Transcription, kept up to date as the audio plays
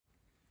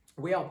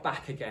we are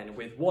back again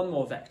with one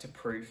more vector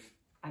proof,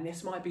 and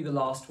this might be the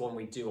last one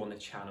we do on the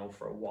channel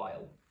for a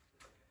while.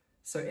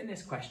 So in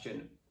this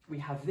question, we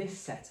have this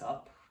set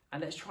up,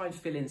 and let's try and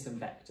fill in some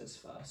vectors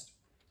first.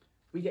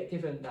 We get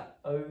given that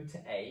O to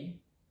A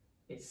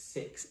is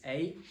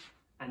 6A,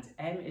 and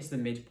M is the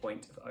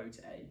midpoint of O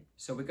to A.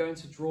 So we're going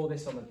to draw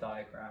this on the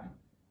diagram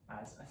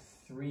as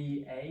a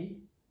 3A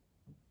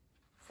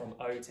from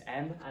O to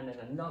M, and then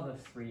another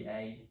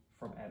 3A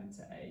from M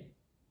to A.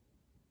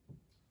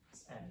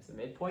 M is the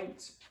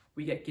midpoint.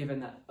 We get given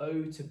that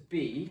O to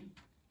B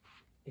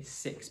is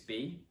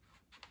 6B.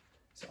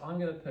 So I'm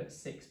going to put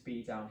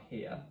 6B down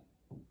here.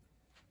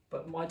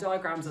 But my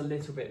diagram's a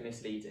little bit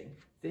misleading.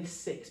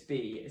 This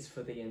 6B is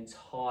for the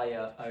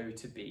entire O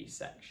to B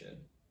section.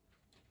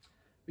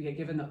 We get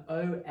given that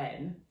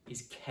ON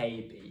is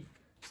KB.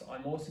 So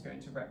I'm also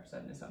going to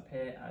represent this up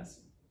here as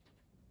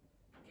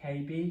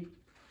KB.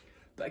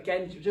 But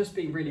again, just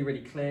being really,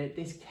 really clear,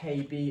 this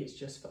KB is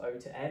just for O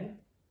to N.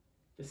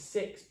 The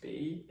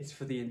 6B is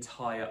for the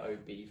entire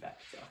OB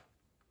vector.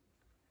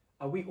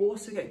 We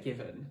also get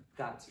given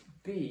that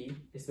B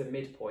is the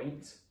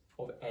midpoint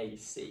of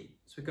AC.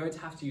 So we're going to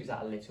have to use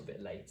that a little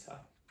bit later.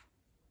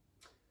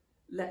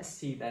 Let's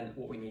see then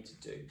what we need to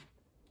do.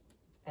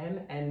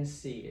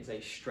 MNC is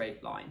a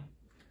straight line.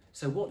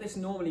 So what this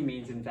normally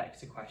means in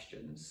vector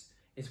questions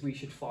is we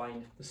should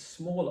find the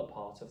smaller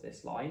part of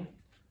this line.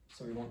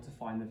 So we want to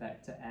find the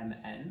vector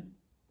MN.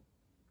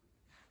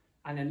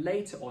 And then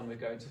later on, we're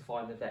going to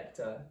find the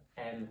vector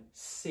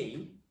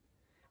MC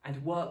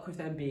and work with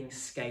them being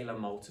scalar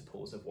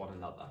multiples of one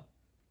another.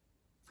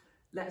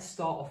 Let's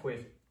start off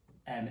with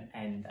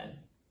MN then.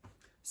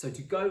 So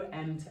to go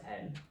M to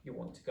N, you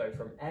want to go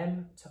from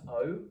M to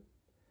O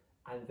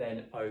and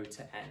then O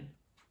to N.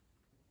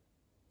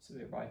 So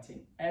we're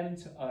writing M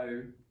to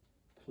O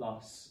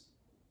plus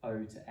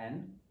O to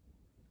N.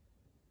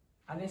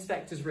 And this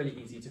vector is really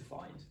easy to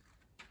find.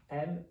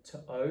 M to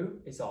O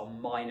is our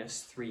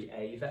minus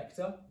 3A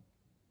vector.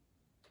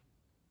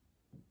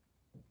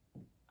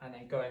 And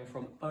then going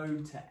from O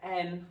to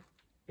N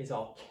is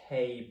our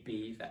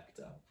KB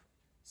vector.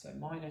 So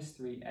minus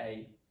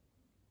 3A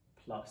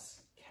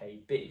plus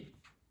KB.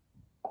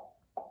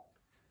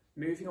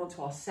 Moving on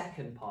to our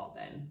second part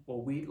then,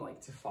 well, we'd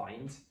like to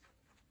find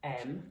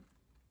M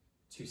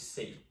to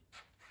C.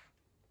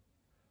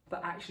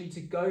 But actually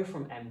to go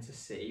from M to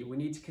C, we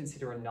need to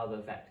consider another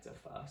vector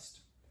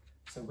first.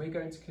 So we're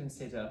going to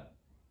consider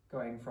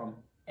going from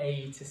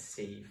A to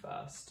C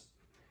first.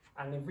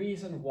 And the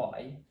reason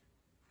why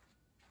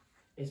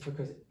is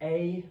because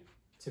A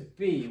to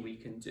B we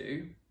can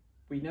do.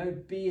 We know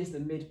B is the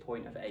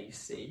midpoint of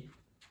AC.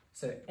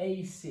 So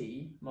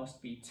AC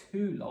must be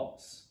 2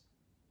 lots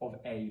of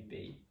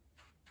AB.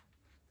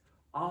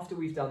 After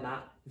we've done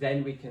that,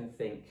 then we can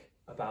think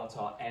about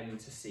our M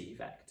to C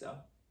vector.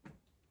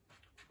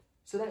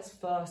 So let's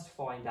first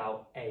find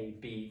out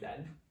AB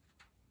then.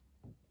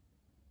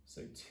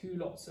 So 2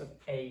 lots of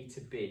A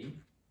to B.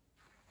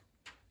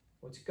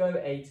 Well, to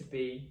go A to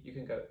B, you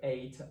can go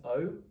A to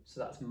O, so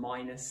that's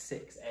minus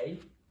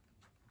 6A.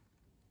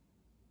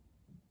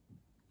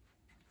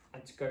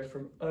 And to go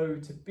from O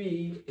to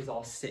B is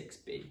our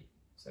 6B.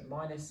 So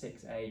minus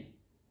 6A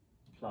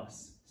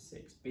plus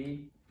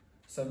 6B.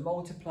 So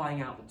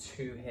multiplying out the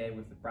 2 here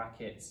with the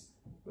brackets,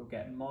 we'll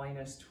get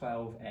minus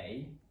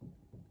 12A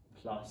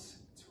plus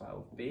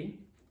 12B.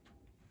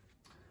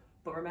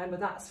 But remember,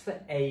 that's for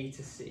A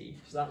to C,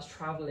 so that's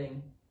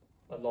travelling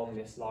along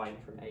this line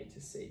from A to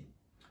C.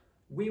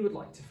 We would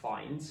like to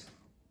find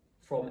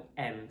from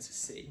M to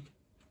C.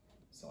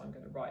 So I'm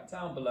going to write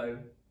down below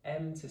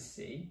M to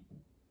C.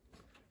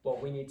 Well,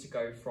 we need to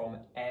go from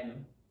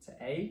M to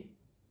A,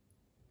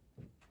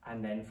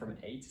 and then from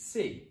A to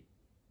C.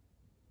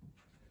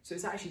 So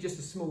it's actually just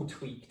a small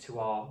tweak to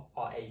our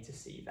A to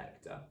C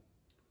vector.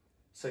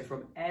 So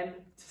from M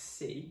to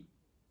C,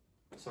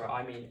 sorry,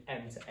 I mean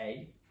M to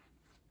A.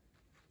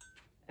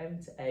 M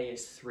to A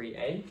is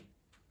 3A.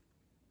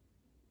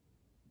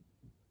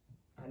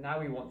 And now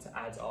we want to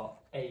add our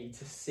A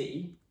to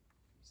C.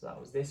 So that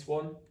was this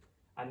one.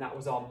 And that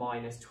was our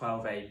minus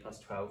 12A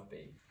plus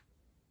 12B.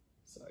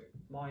 So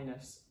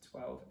minus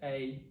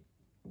 12A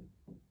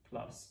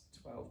plus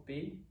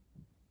 12B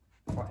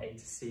for our A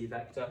to C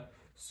vector.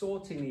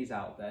 Sorting these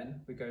out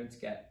then, we're going to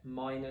get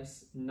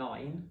minus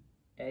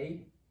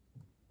 9A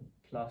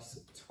plus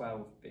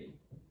 12B.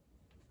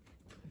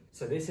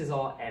 So this is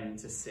our M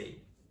to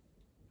C.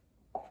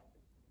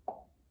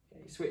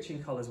 Okay,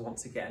 switching colours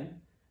once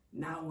again.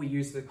 Now we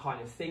use the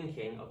kind of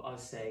thinking of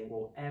us saying,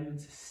 well, M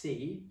to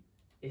C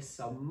is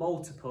some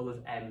multiple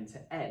of M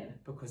to N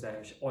because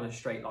they're on a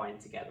straight line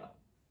together.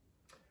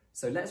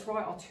 So let's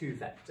write our 2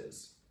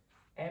 vectors.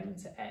 M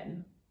to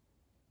N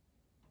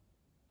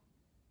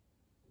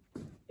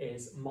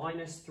is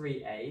minus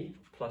 3A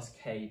plus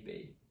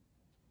KB.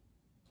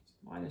 So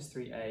minus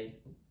 3A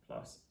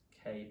plus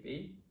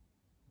KB.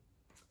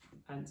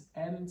 And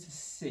M to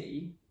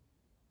C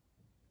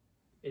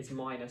is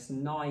minus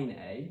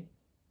 9A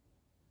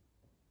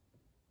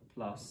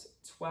plus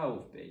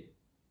 12B.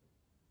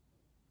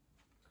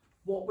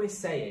 What we're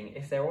saying,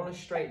 if they're on a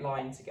straight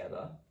line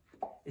together,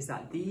 is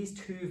that these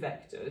two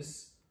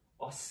vectors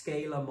are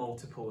scalar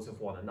multiples of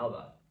one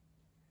another.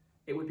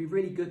 It would be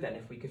really good then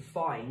if we could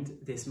find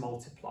this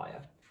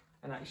multiplier.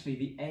 And actually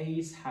the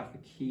A's have the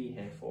key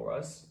here for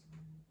us,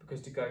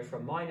 because to go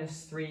from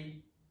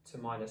 -3 to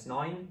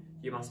 -9,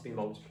 you must be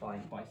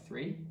multiplying by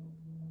 3.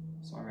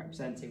 So I'm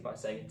representing by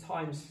saying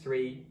times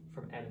 3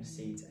 from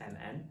MC to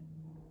MN.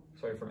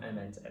 Sorry, from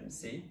MN to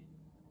MC.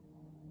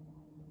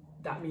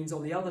 That means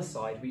on the other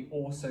side, we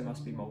also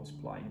must be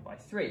multiplying by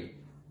 3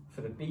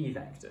 for the B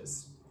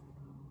vectors.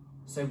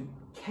 So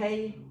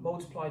K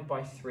multiplied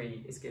by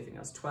 3 is giving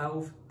us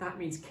 12. That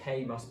means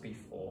K must be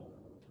 4.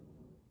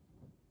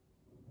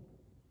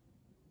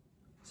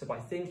 So by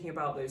thinking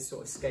about those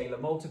sort of scalar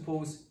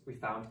multiples, we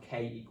found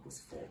K equals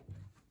 4.